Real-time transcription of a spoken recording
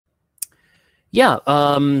Yeah.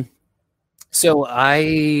 So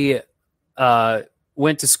I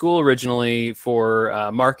went to school originally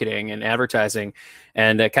for marketing and advertising,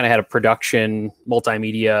 and I kind of had a production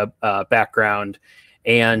multimedia background.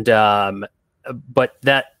 And but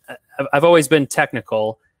that I've always been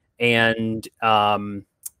technical and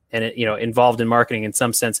involved in marketing in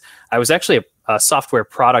some sense. I was actually a software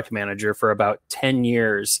product manager for about 10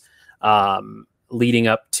 years. Leading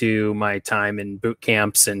up to my time in boot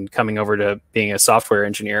camps and coming over to being a software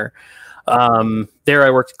engineer. There I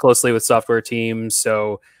worked closely with software teams.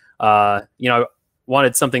 So, I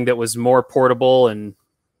wanted something that was more portable and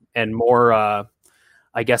more,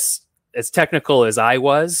 I guess, as technical as I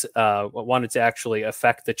was. Wanted to actually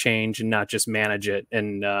affect the change and not just manage it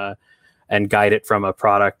and guide it from a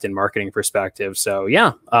product and marketing perspective. So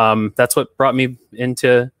yeah, that's what brought me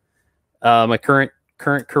into my current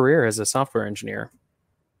career as a software engineer.